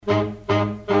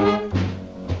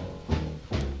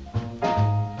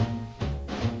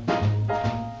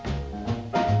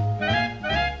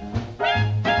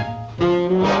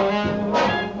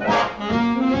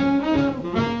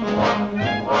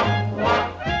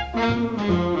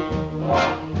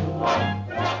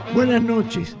Buenas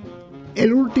noches.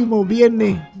 El último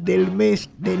viernes del mes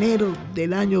de enero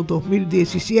del año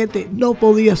 2017 no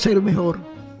podía ser mejor.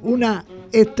 Una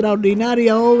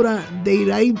extraordinaria obra de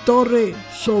Iraín Torres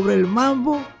sobre el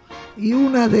mambo y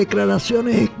unas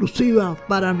declaraciones exclusivas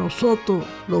para nosotros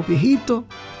los viejitos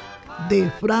de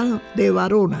Fran de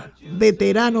Barona,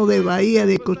 veterano de Bahía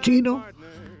de Cochino,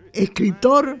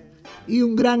 escritor y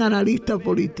un gran analista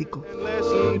político.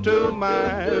 Listen to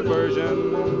my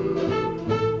version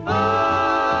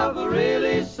of a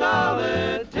really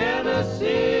solid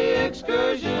Tennessee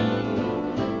excursion.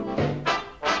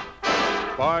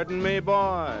 Pardon me,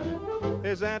 boy.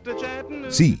 Is that the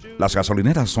Chattanooga? Sí, las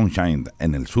gasolineras Sunshine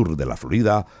en el sur de la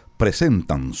Florida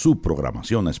presentan su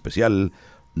programación especial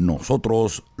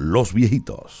Nosotros los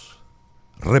Viejitos,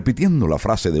 repitiendo la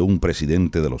frase de un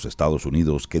presidente de los Estados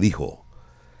Unidos que dijo: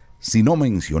 si no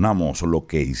mencionamos lo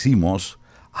que hicimos,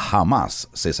 jamás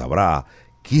se sabrá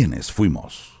quiénes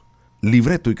fuimos.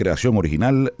 Libreto y creación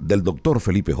original del Dr.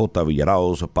 Felipe J.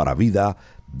 Villaraos para Vida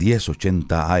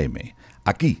 1080 AM.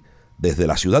 Aquí, desde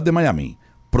la ciudad de Miami,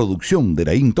 producción de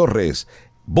Iraín Torres,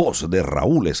 voz de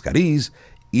Raúl Escariz,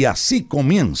 y así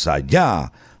comienza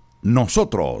ya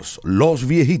Nosotros los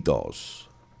Viejitos.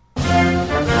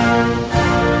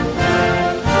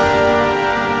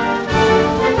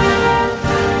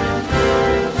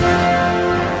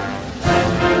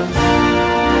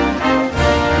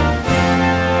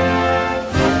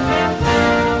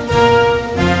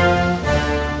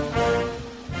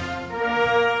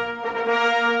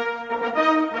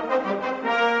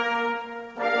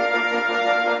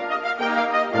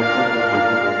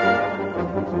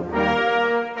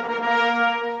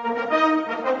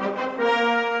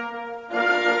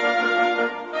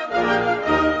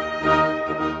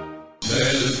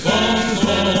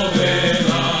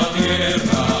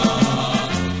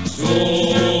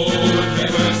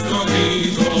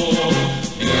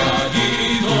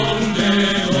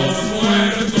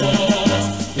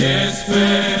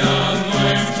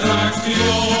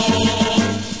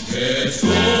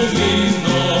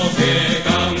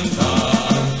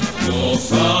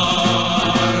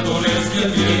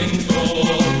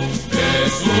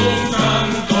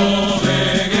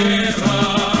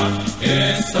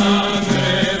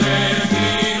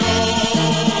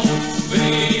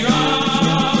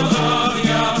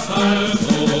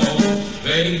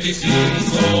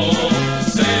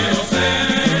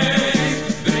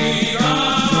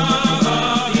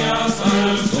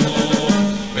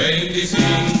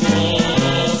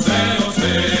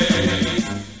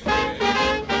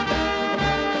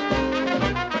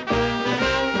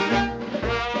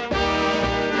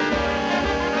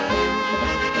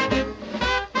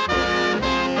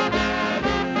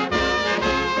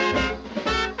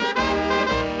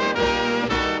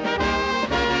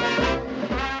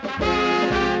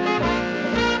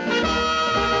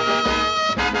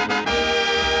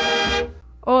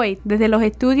 Hoy, desde los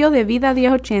estudios de Vida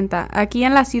 1080, aquí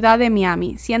en la ciudad de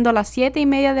Miami, siendo las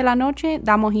 7:30 de la noche,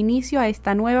 damos inicio a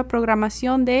esta nueva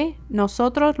programación de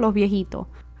Nosotros los Viejitos,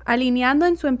 alineando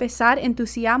en su empezar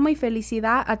entusiasmo y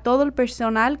felicidad a todo el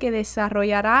personal que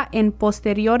desarrollará en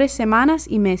posteriores semanas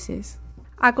y meses.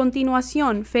 A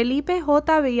continuación, Felipe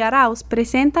J. Villaraos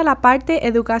presenta la parte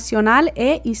educacional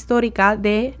e histórica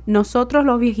de Nosotros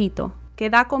los Viejitos, que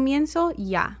da comienzo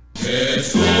ya.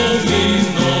 Es un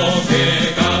himno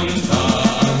que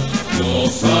cantan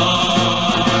los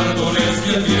árboles y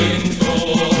el viento.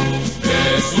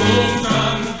 Es un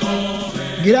canto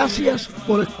de... Gracias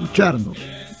por escucharnos.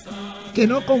 Que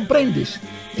no comprendes,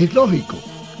 es lógico.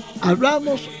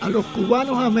 Hablamos a los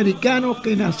cubanos americanos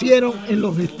que nacieron en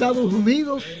los Estados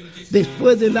Unidos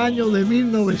después del año de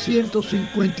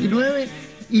 1959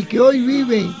 y que hoy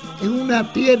viven en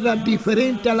una tierra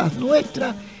diferente a las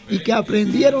nuestras y que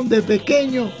aprendieron de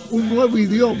pequeños un nuevo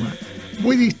idioma,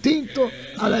 muy distinto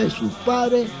a la de sus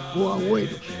padres o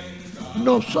abuelos.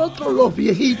 Nosotros los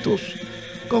viejitos,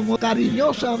 como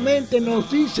cariñosamente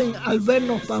nos dicen al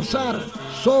vernos pasar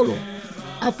solos,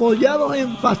 apoyados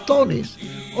en bastones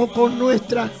o con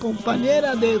nuestras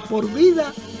compañeras de por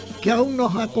vida que aún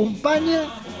nos acompañan,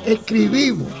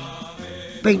 escribimos,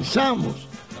 pensamos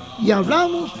y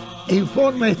hablamos en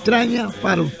forma extraña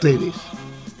para ustedes.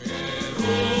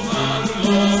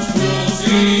 Los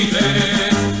fusiles,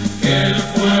 que el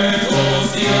fuego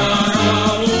se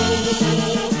haga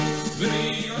luz,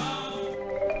 brilla.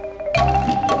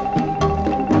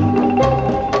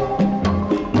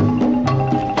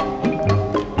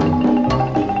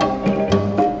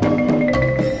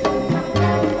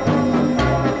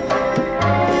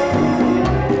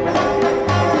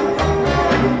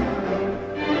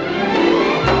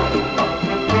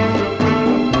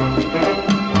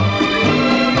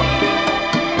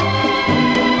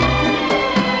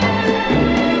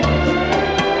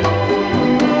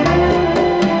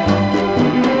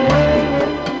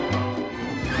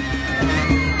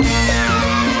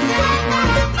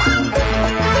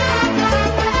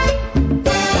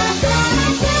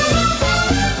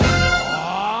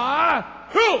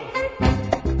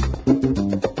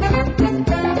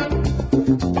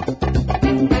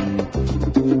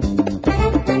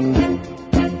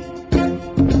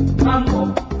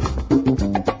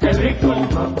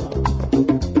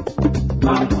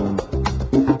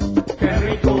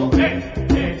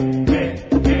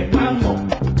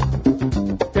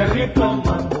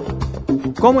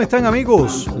 ¿Cómo están,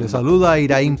 amigos? Les saluda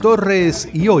Iraín Torres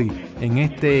y hoy en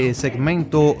este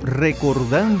segmento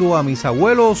Recordando a mis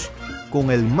abuelos con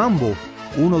el mambo,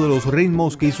 uno de los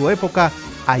ritmos que hizo época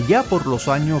allá por los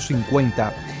años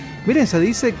 50. Miren, se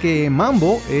dice que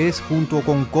mambo es, junto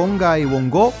con conga y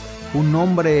bongo, un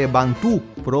nombre bantú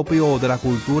propio de la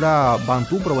cultura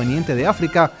bantú proveniente de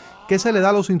África, que se le da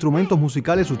a los instrumentos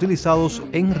musicales utilizados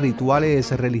en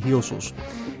rituales religiosos.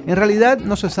 En realidad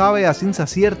no se sabe a ciencia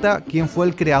cierta quién fue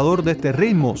el creador de este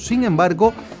ritmo. Sin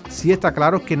embargo, sí está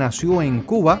claro que nació en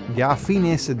Cuba ya a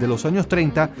fines de los años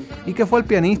 30 y que fue el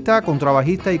pianista,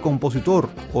 contrabajista y compositor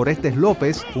Orestes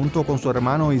López, junto con su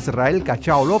hermano Israel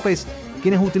Cachao López,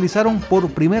 quienes utilizaron por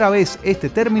primera vez este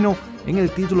término en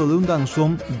el título de un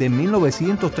danzón de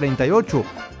 1938,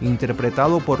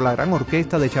 interpretado por la gran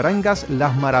orquesta de charangas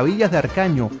Las Maravillas de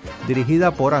Arcaño,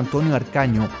 dirigida por Antonio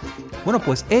Arcaño. Bueno,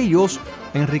 pues ellos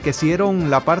enriquecieron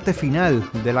la parte final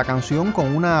de la canción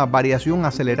con una variación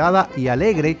acelerada y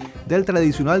alegre del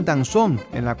tradicional danzón,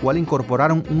 en la cual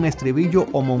incorporaron un estribillo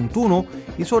o montuno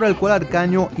y sobre el cual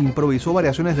Arcaño improvisó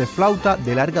variaciones de flauta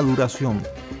de larga duración.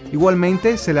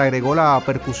 Igualmente se le agregó la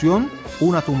percusión,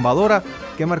 una tumbadora,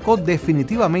 que marcó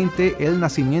definitivamente el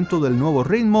nacimiento del nuevo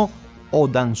ritmo o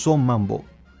danzón mambo.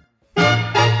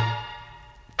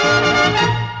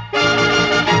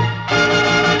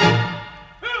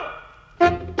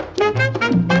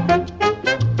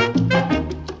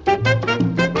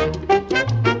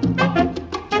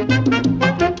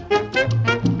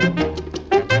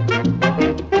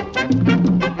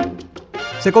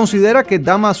 Se considera que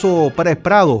Dámaso Pérez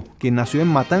Prado, quien nació en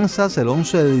Matanzas el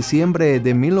 11 de diciembre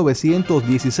de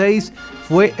 1916,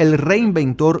 fue el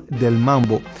reinventor del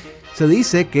mambo. Se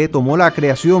dice que tomó la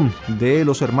creación de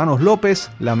los hermanos López,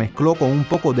 la mezcló con un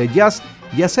poco de jazz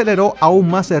y aceleró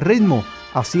aún más el ritmo,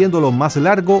 haciéndolo más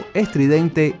largo,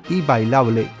 estridente y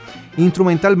bailable.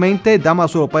 Instrumentalmente,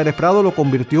 Dámaso Pérez Prado lo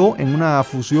convirtió en una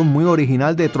fusión muy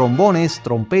original de trombones,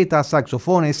 trompetas,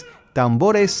 saxofones,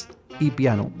 tambores y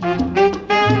piano.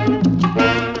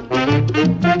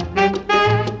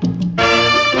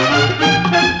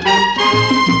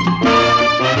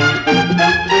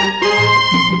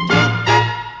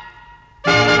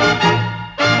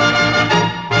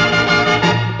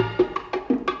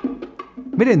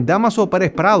 Miren, Dámaso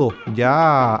Pérez Prado,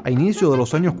 ya a inicio de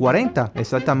los años 40,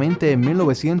 exactamente en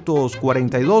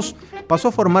 1942, pasó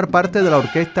a formar parte de la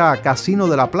orquesta Casino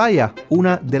de la Playa,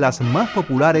 una de las más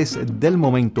populares del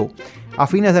momento. A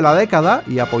fines de la década,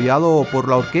 y apoyado por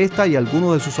la orquesta y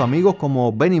algunos de sus amigos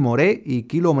como Benny Moré y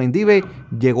Kilo Mendive,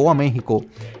 llegó a México.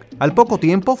 Al poco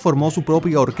tiempo formó su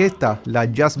propia orquesta, la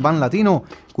Jazz Band Latino,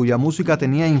 cuya música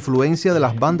tenía influencia de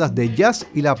las bandas de jazz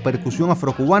y la percusión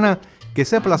afrocubana que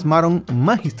se plasmaron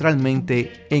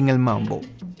magistralmente en el mambo.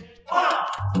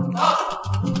 1,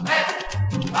 2, 3,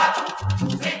 4,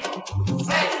 5,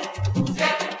 6, 7,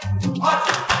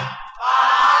 8.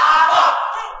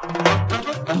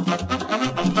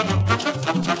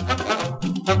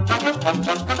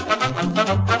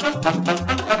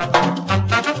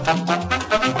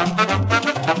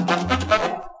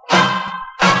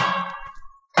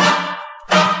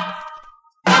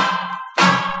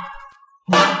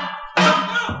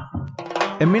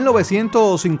 En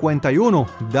 1951,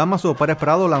 Dámaso Pérez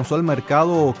Prado lanzó al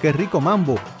mercado Qué Rico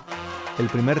Mambo, el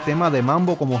primer tema de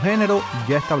mambo como género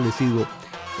ya establecido.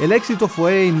 El éxito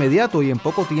fue inmediato y en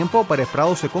poco tiempo Pérez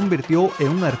Prado se convirtió en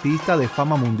un artista de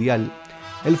fama mundial.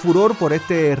 El furor por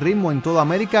este ritmo en toda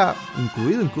América,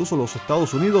 incluido incluso los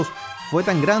Estados Unidos, fue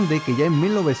tan grande que ya en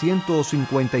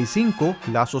 1955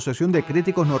 la Asociación de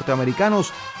Críticos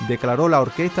Norteamericanos declaró la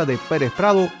orquesta de Pérez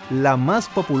Prado la más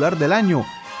popular del año,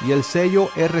 y el sello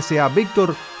RCA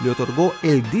Víctor le otorgó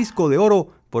el disco de oro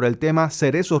por el tema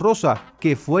Cerezo Rosa,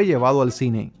 que fue llevado al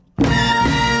cine.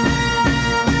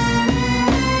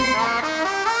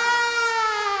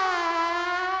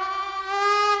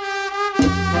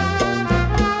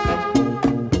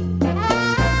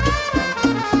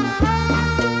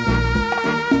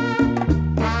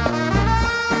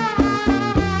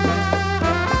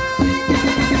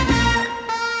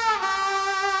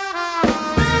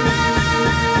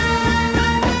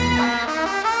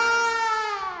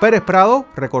 Pérez Prado,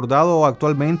 recordado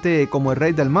actualmente como el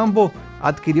rey del mambo,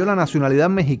 adquirió la nacionalidad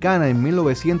mexicana en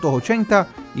 1980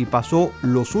 y pasó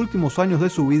los últimos años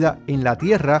de su vida en la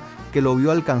tierra que lo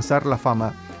vio alcanzar la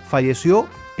fama. Falleció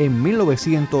en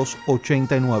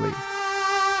 1989.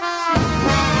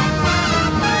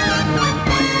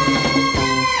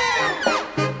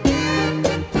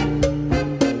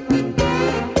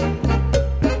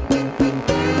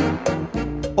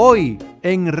 Hoy,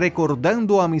 en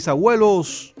Recordando a mis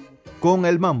abuelos con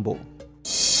el mambo.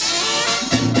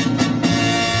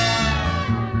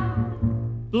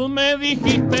 me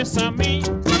dijiste a mí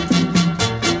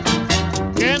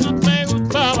que no te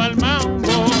gustaba el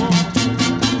mambo,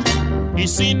 y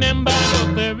sin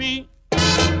embargo te vi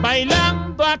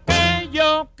bailando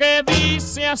aquello que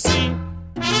dice así.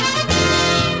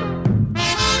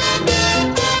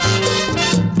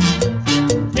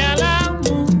 Que a las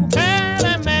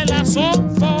mujeres me la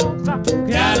sofoca,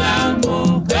 que a las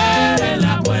mujeres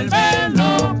la vuelve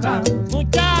loca.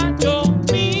 Muchacho,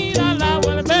 mira, la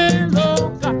vuelve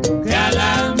loca, que a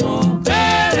las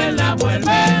mujeres la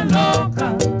vuelve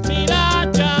loca. Mira,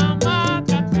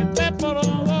 chamaca, que te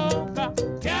provoca,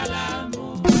 que a las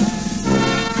mujeres.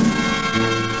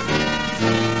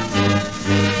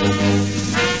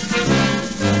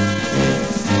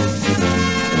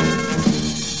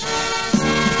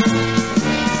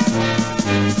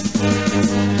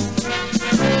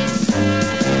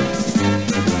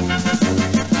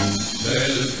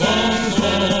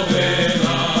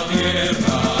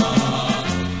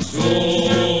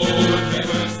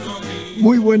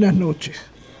 Muy buenas noches.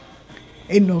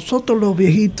 En nosotros los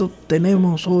viejitos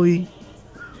tenemos hoy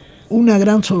una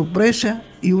gran sorpresa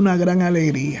y una gran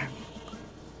alegría.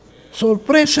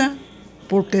 Sorpresa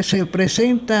porque se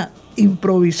presenta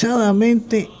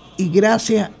improvisadamente y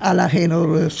gracias a la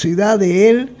generosidad de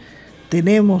él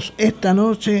tenemos esta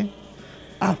noche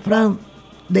a Fran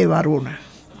de Varona.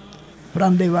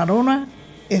 Fran de Varona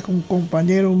es un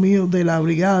compañero mío de la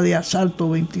Brigada de Asalto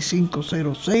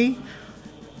 2506,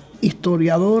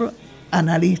 historiador,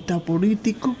 analista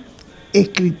político,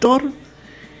 escritor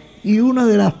y una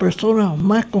de las personas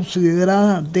más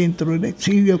consideradas dentro del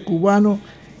exilio cubano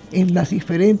en las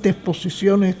diferentes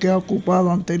posiciones que ha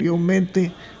ocupado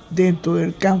anteriormente dentro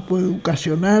del campo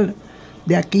educacional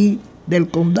de aquí del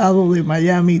condado de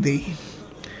Miami-Dade.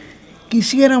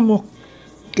 Quisiéramos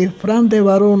que Fran de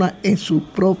Varona, en sus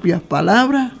propias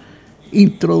palabras,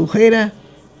 introdujera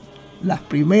las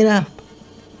primeras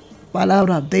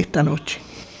palabras de esta noche.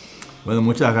 Bueno,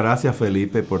 muchas gracias,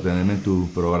 Felipe, por tenerme en tu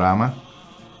programa,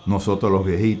 Nosotros los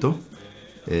Viejitos.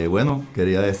 Bueno,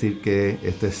 quería decir que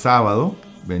este sábado,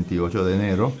 28 de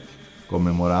enero,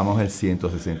 conmemoramos el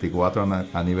 164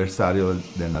 aniversario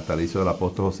del natalicio del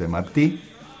apóstol José Martí.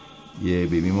 Y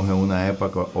vivimos en una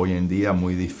época hoy en día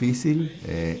muy difícil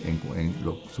en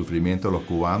los sufrimientos de los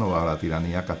cubanos bajo la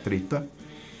tiranía castrista.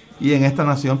 Y en esta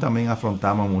nación también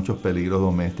afrontamos muchos peligros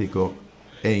domésticos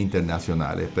e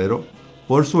internacionales. Pero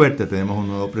por suerte tenemos un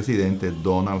nuevo presidente,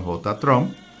 Donald J.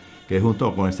 Trump, que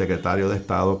junto con el secretario de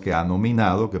Estado que ha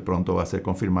nominado, que pronto va a ser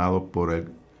confirmado por el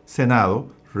Senado,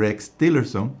 Rex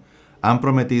Tillerson, han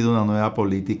prometido una nueva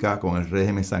política con el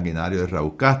régimen sanguinario de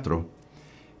Raúl Castro.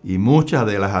 Y muchas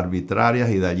de las arbitrarias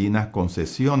y dañinas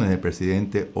concesiones del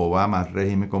presidente Obama al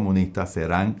régimen comunista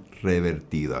serán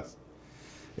revertidas.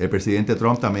 El presidente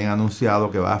Trump también ha anunciado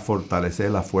que va a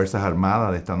fortalecer las Fuerzas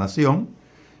Armadas de esta nación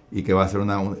y que va a ser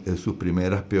una de sus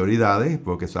primeras prioridades,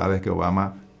 porque sabes que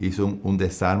Obama hizo un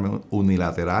desarme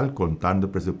unilateral cortando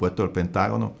el presupuesto del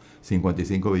Pentágono,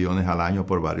 55 billones al año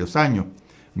por varios años,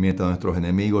 mientras nuestros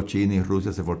enemigos China y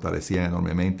Rusia se fortalecían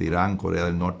enormemente, Irán, Corea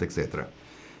del Norte, etc.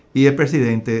 Y el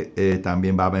presidente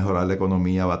también va a mejorar la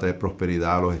economía, va a traer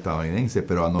prosperidad a los estadounidenses,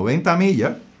 pero a 90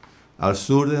 millas al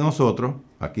sur de nosotros,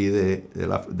 aquí de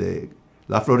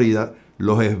la Florida,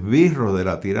 los esbirros de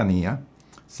la tiranía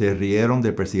se rieron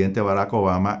del presidente Barack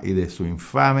Obama y de su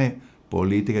infame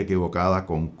política equivocada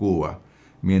con Cuba.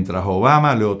 Mientras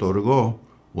Obama le otorgó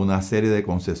una serie de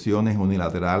concesiones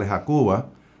unilaterales a Cuba,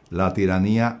 la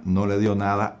tiranía no le dio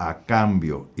nada a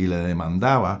cambio y le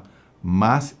demandaba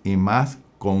más y más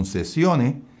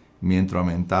concesiones mientras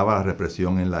aumentaba la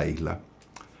represión en la isla.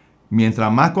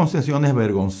 Mientras más concesiones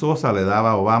vergonzosas le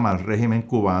daba Obama al régimen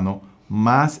cubano,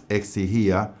 más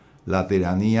exigía la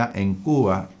tiranía en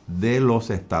Cuba de los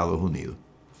Estados Unidos.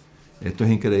 Esto es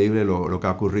increíble lo que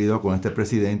ha ocurrido con este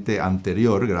presidente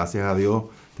anterior. Gracias a Dios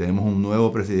tenemos un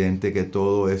nuevo presidente que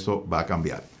todo eso va a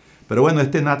cambiar. Pero bueno,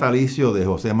 este natalicio de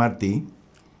José Martí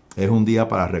es un día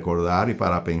para recordar y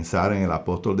para pensar en el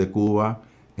apóstol de Cuba,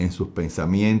 en sus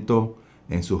pensamientos,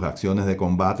 en sus acciones de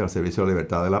combate al servicio de la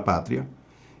libertad de la patria.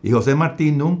 Y José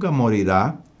Martí nunca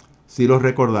morirá si lo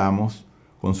recordamos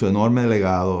con su enorme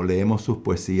legado, leemos sus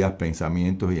poesías,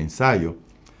 pensamientos y ensayos.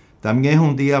 También es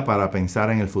un día para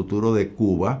pensar en el futuro de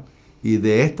Cuba y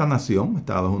de esta nación,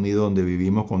 Estados Unidos, donde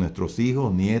vivimos con nuestros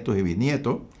hijos, nietos y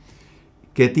bisnietos,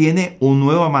 que tiene un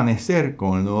nuevo amanecer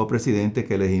con el nuevo presidente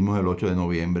que elegimos el 8 de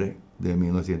noviembre de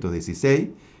 1916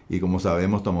 y, como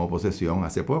sabemos, tomó posesión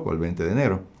hace poco, el 20 de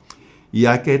enero. Y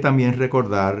hay que también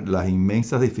recordar las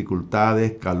inmensas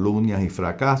dificultades, calumnias y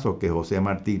fracasos que José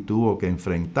Martí tuvo que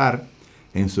enfrentar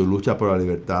en su lucha por la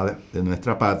libertad de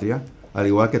nuestra patria, al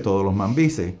igual que todos los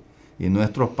mambises. Y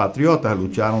nuestros patriotas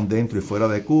lucharon dentro y fuera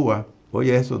de Cuba,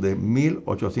 oye eso, de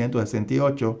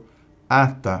 1868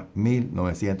 hasta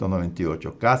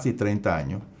 1998, casi 30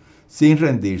 años, sin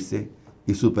rendirse,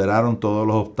 y superaron todos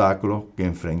los obstáculos que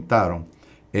enfrentaron.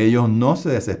 Ellos no se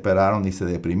desesperaron ni se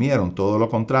deprimieron, todo lo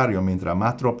contrario, mientras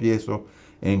más tropiezos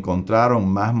encontraron,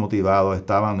 más motivados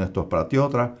estaban nuestros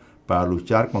patriotas para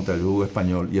luchar contra el yugo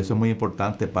español. Y eso es muy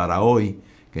importante para hoy,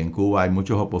 que en Cuba hay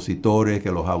muchos opositores que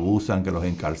los abusan, que los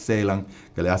encarcelan,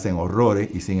 que le hacen horrores,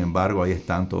 y sin embargo ahí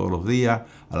están todos los días.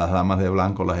 A las damas de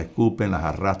blanco las escupen, las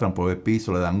arrastran por el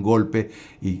piso, le dan golpes,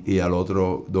 y al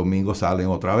otro domingo salen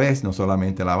otra vez, no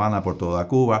solamente en La Habana, por toda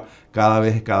Cuba. Cada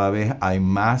vez hay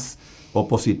más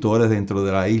opositores dentro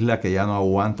de la isla que ya no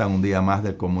aguantan un día más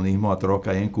del comunismo atroz que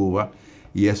hay en Cuba,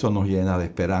 y eso nos llena de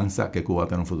esperanza que Cuba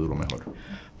tenga un futuro mejor.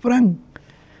 Frank,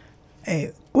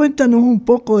 cuéntanos un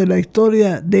poco de la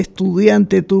historia de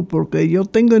estudiante tú, porque yo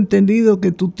tengo entendido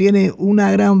que tú tienes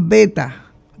una gran beta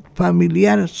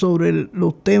familiar sobre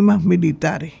los temas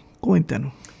militares.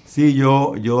 Cuéntanos. Sí,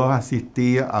 yo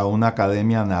asistí a una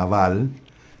academia naval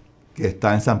que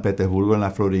está en San Petersburgo, en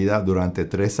la Florida, durante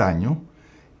 3 años.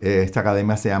 Esta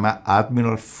academia se llama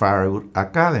Admiral Farragut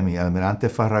Academy. Almirante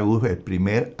Farragut es el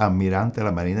primer almirante de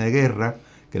la Marina de Guerra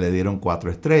que le dieron 4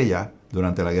 estrellas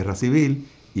durante la Guerra Civil,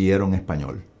 y era un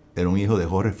español. Era un hijo de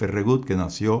Jorge Farragut que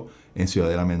nació en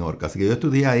Ciudadela Menorca. Así que yo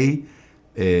estudié ahí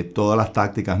todas las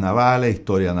tácticas navales,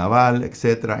 historia naval,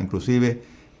 etc. Inclusive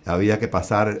había que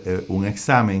pasar un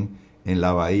examen en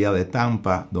la bahía de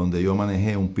Tampa, donde yo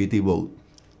manejé un PT boat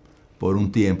por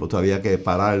un tiempo. Había que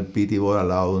parar el PT boat al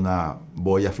lado de una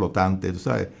boya flotante, tú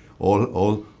sabes,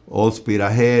 all speed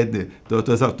ahead,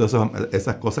 todas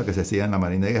esas cosas que se hacían en la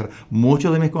Marina de Guerra.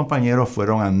 Muchos de mis compañeros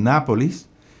fueron a Nápoles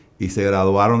y se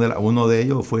graduaron. Uno de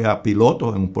ellos fue a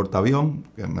piloto en un portaavión,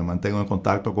 que me mantengo en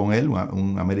contacto con él,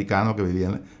 un americano que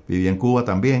vivía en Cuba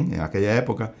también en aquella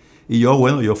época. Y yo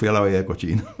fui a la Bahía de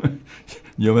Cochino.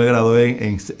 Yo me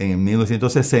gradué en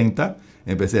 1960,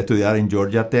 empecé a estudiar en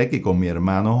Georgia Tech, y con mi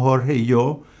hermano Jorge y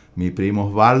yo, mi primo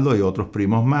Osvaldo y otros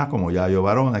primos más, como Yayo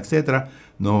Barona, etc.,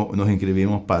 nos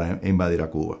inscribimos para invadir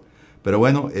a Cuba. Pero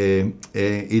bueno,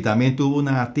 y también tuve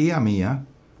una tía mía,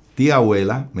 tía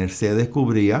abuela, Mercedes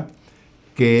Cubría,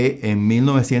 que en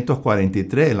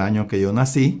 1943, el año que yo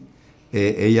nací,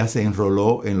 ella se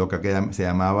enroló en lo que se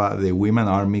llamaba The Women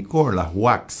Army Corps, las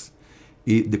WACs,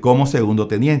 y como segundo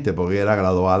teniente, porque era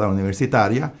graduada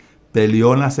universitaria,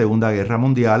 peleó en la Segunda Guerra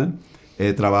Mundial,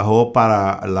 trabajó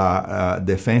para la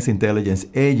Defense Intelligence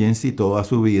Agency toda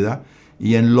su vida,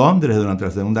 y en Londres durante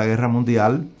la Segunda Guerra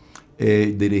Mundial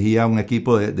dirigía un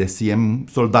equipo de 100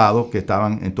 soldados que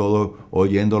estaban en todo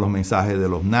oyendo los mensajes de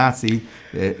los nazis,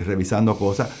 revisando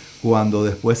cosas. Cuando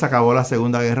después se acabó la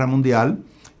Segunda Guerra Mundial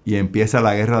y empieza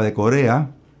la Guerra de Corea,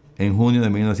 en junio de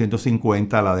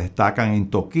 1950 la destacan en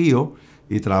Tokio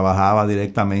y trabajaba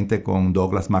directamente con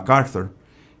Douglas MacArthur.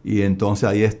 Y entonces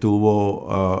ahí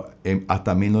estuvo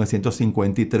hasta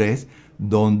 1953,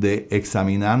 donde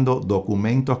examinando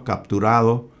documentos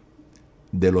capturados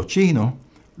de los chinos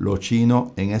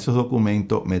en esos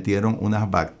documentos metieron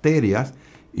unas bacterias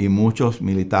y muchos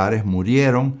militares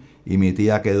murieron, y mi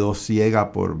tía quedó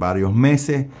ciega por varios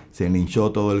meses, se le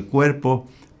hinchó todo el cuerpo,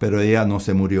 pero ella no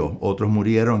se murió. Otros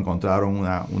murieron, encontraron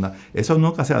una... Eso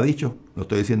nunca se ha dicho, lo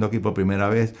estoy diciendo aquí por primera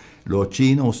vez. Los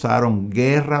chinos usaron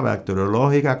guerra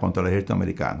bacteriológica contra el ejército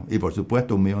americano. Y por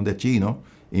supuesto 1 millón de chinos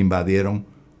invadieron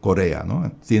Corea,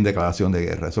 ¿no? Sin declaración de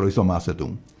guerra. Eso lo hizo Mao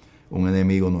Zedong, un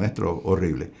enemigo nuestro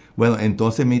horrible. Bueno,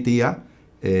 entonces mi tía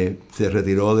se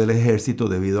retiró del ejército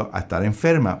debido a estar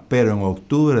enferma, pero en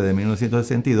octubre de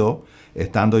 1962,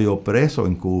 estando yo preso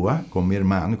en Cuba con mi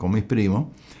hermano y con mis primos,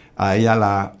 a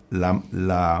ella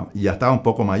ya estaba un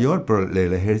poco mayor, pero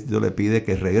el ejército le pide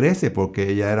que regrese porque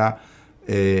ella era,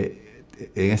 en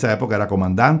esa época era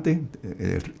comandante,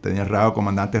 tenía el rango de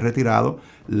comandante retirado.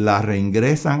 La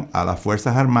reingresan a las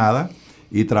Fuerzas Armadas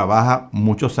y trabaja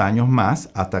muchos años más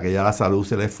hasta que ya la salud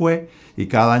se le fue, y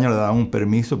cada año le daban un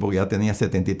permiso porque ya tenía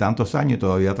 70 y tantos años y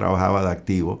todavía trabajaba de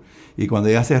activo. Y cuando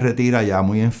ella se retira ya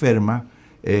muy enferma,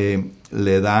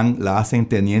 la hacen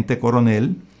teniente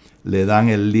coronel, le dan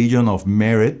el Legion of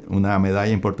Merit, una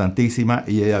medalla importantísima,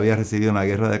 y ella había recibido en la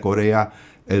Guerra de Corea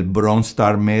el Bronze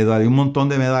Star Medal y un montón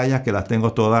de medallas que las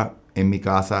tengo todas en mi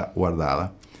casa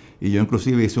guardadas. Y yo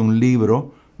inclusive hice un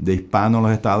libro de hispanos en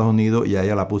los Estados Unidos y a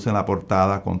ella la puse en la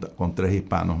portada con 3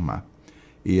 hispanos más.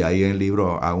 Y ahí en el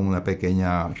libro hago una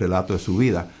pequeña relato de su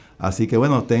vida. Así que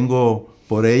bueno,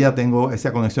 por ella tengo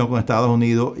esa conexión con Estados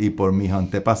Unidos, y por mis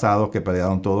antepasados que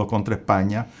pelearon todos contra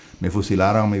España. Me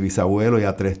fusilaron a mi bisabuelo y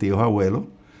a 3 tíos abuelos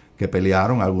que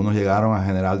pelearon. Algunos llegaron a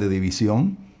general de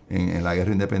división en la Guerra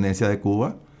de Independencia de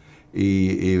Cuba.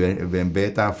 Y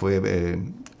Benbeta fue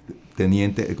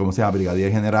teniente, ¿cómo se llama?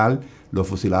 Brigadier general. Lo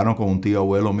fusilaron con un tío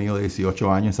abuelo mío de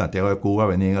 18 años en Santiago de Cuba.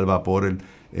 Venía en el vapor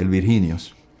el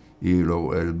Virginius. Y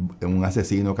un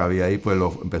asesino que había ahí, pues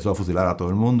lo empezó a fusilar a todo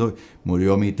el mundo.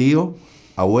 Murió mi tío,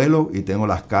 abuelo, y tengo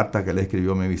las cartas que le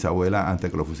escribió mi bisabuela antes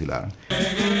que lo fusilaran.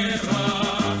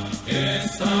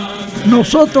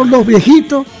 Nosotros los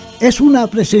viejitos es una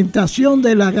presentación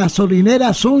de la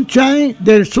gasolinera Sunshine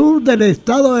del sur del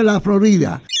estado de la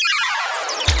Florida.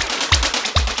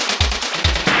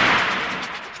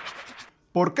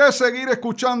 ¿Por qué seguir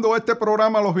escuchando este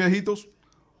programa Los Viejitos?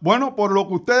 Bueno, por lo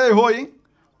que ustedes oyen,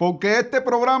 porque este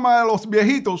programa de Los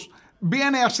Viejitos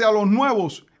viene hacia los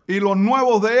nuevos y los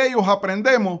nuevos de ellos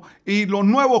aprendemos y los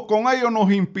nuevos con ellos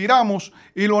nos inspiramos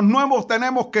y los nuevos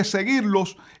tenemos que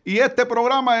seguirlos. Y este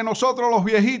programa de nosotros los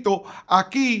viejitos,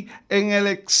 aquí en el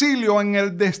exilio, en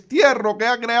el destierro que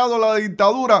ha creado la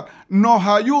dictadura, nos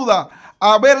ayuda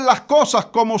a ver las cosas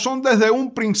como son desde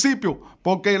un principio,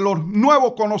 porque los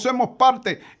nuevos conocemos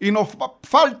parte y nos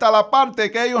falta la parte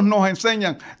que ellos nos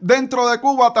enseñan. Dentro de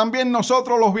Cuba también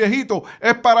nosotros los viejitos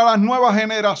es para las nuevas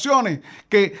generaciones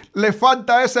que les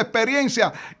falta esa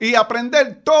experiencia y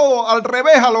aprender todo al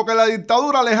revés a lo que la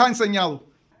dictadura les ha enseñado.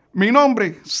 Mi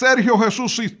nombre, Sergio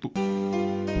Jesús Sisto.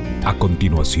 A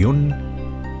continuación,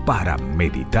 Para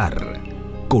Meditar,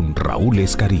 con Raúl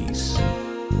Escariz.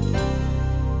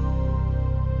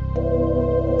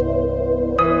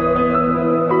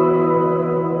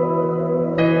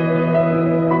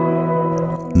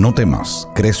 No temas,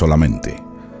 cree solamente.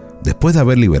 Después de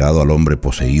haber liberado al hombre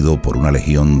poseído por una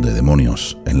legión de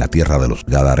demonios en la tierra de los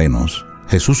Gadarenos,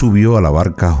 Jesús subió a la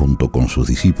barca junto con sus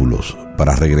discípulos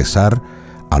para regresar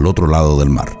al otro lado del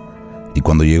mar. Y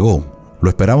cuando llegó, lo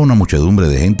esperaba una muchedumbre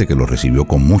de gente que lo recibió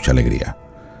con mucha alegría.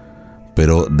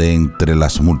 Pero de entre la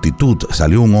multitud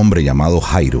salió un hombre llamado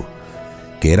Jairo,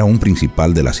 que era un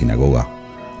principal de la sinagoga,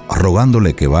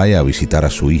 rogándole que vaya a visitar a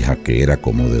su hija, que era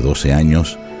como de 12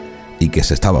 años y que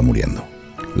se estaba muriendo.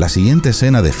 La siguiente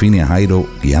escena define a Jairo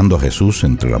guiando a Jesús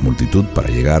entre la multitud para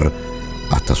llegar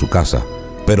hasta su casa.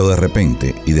 Pero de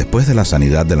repente, y después de la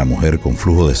sanidad de la mujer con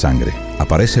flujo de sangre,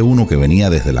 aparece uno que venía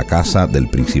desde la casa del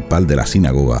principal de la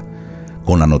sinagoga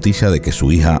con la noticia de que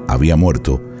su hija había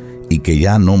muerto y que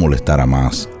ya no molestara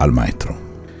más al maestro.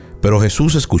 Pero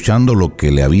Jesús, escuchando lo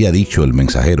que le había dicho el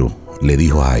mensajero, le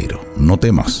dijo a Jairo: no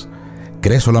temas,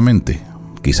 cree solamente.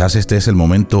 Quizás este es el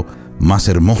momento más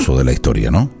hermoso de la historia,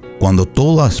 ¿no? Cuando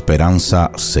toda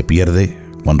esperanza se pierde,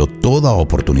 cuando toda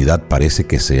oportunidad parece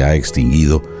que se ha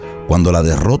extinguido, cuando la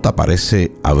derrota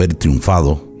parece haber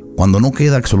triunfado, cuando no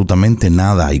queda absolutamente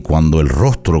nada y cuando el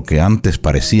rostro que antes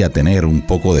parecía tener un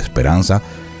poco de esperanza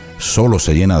solo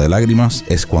se llena de lágrimas,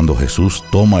 es cuando Jesús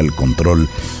toma el control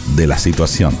de la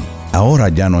situación. Ahora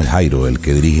ya no es Jairo el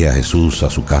que dirige a Jesús a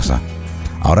su casa,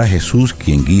 ahora es Jesús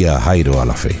quien guía a Jairo a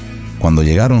la fe. Cuando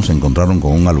llegaron se encontraron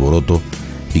con un alboroto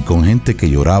y con gente que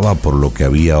lloraba por lo que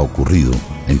había ocurrido.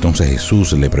 Entonces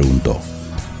Jesús le preguntó: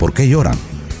 ¿por qué lloran?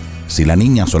 Si la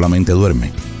niña solamente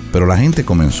duerme. Pero la gente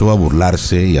comenzó a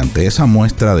burlarse y ante esa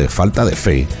muestra de falta de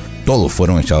fe, todos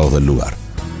fueron echados del lugar.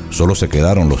 Solo se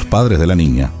quedaron los padres de la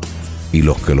niña y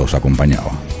los que los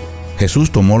acompañaban.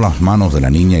 Jesús tomó las manos de la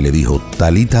niña y le dijo: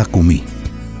 Talita cumí,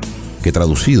 que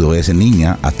traducido es: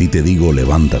 niña, a ti te digo,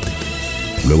 levántate.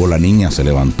 Luego la niña se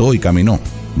levantó y caminó.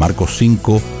 Marcos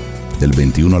 5, del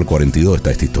 21 al 42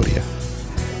 está esta historia.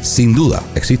 Sin duda,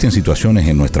 existen situaciones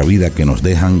en nuestra vida que nos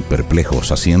dejan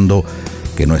perplejos, haciendo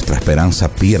que nuestra esperanza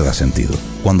pierda sentido.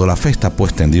 Cuando la fe está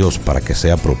puesta en Dios para que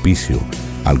sea propicio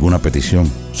a alguna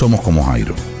petición, somos como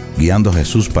Jairo, guiando a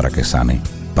Jesús para que sane,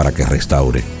 para que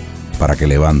restaure, para que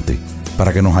levante,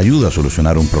 para que nos ayude a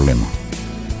solucionar un problema,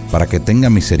 para que tenga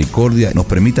misericordia y nos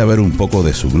permita ver un poco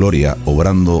de su gloria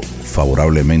obrando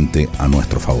favorablemente a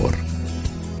nuestro favor.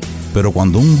 Pero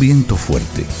cuando un viento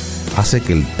fuerte hace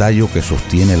que el tallo que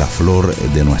sostiene la flor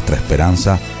de nuestra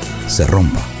esperanza se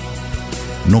rompa,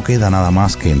 no queda nada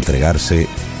más que entregarse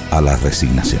a la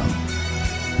resignación.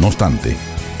 No obstante,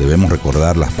 debemos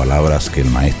recordar las palabras que el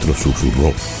maestro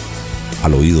susurró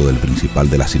al oído del principal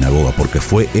de la sinagoga, porque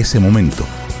fue ese momento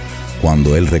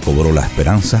cuando él recobró la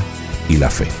esperanza y la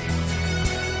fe.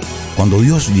 Cuando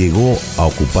Dios llegó a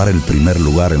ocupar el primer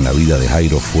lugar en la vida de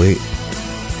Jairo, fue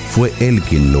él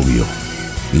quien lo guió.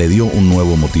 Le dio un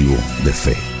nuevo motivo de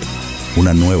fe,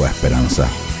 una nueva esperanza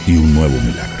y un nuevo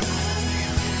milagro.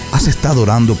 ¿Has estado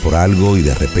orando por algo y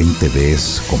de repente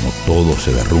ves como todo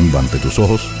se derrumba ante tus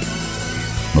ojos?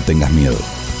 No tengas miedo.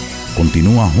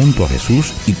 Continúa junto a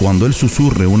Jesús y cuando Él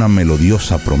susurre una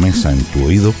melodiosa promesa en tu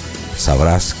oído,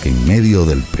 sabrás que en medio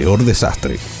del peor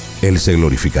desastre, Él se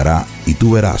glorificará y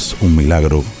tú verás un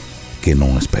milagro que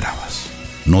no esperabas.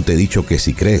 ¿No te he dicho que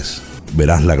si crees,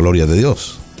 verás la gloria de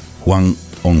Dios? Juan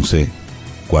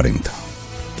 11:40.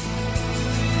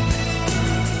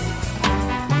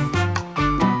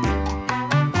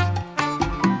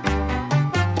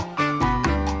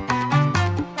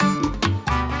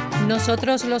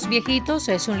 Nosotros los Viejitos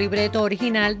es un libreto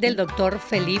original del Dr.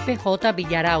 Felipe J.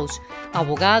 Villaraus,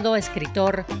 abogado,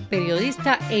 escritor,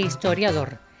 periodista e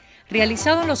historiador.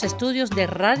 Realizado en los estudios de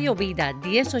Radio Vida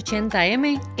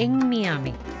 1080M en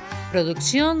Miami.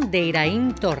 Producción de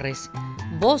Iraín Torres.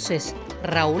 Voces: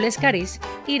 Raúl Escariz,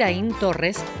 Iraín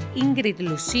Torres, Ingrid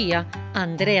Lucía,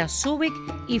 Andrea Zubik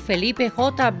y Felipe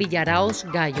J. Villaraus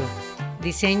Gallo.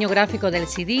 Diseño gráfico del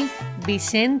CD,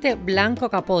 Vicente Blanco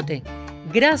Capote.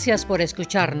 Gracias por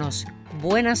escucharnos.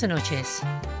 Buenas noches.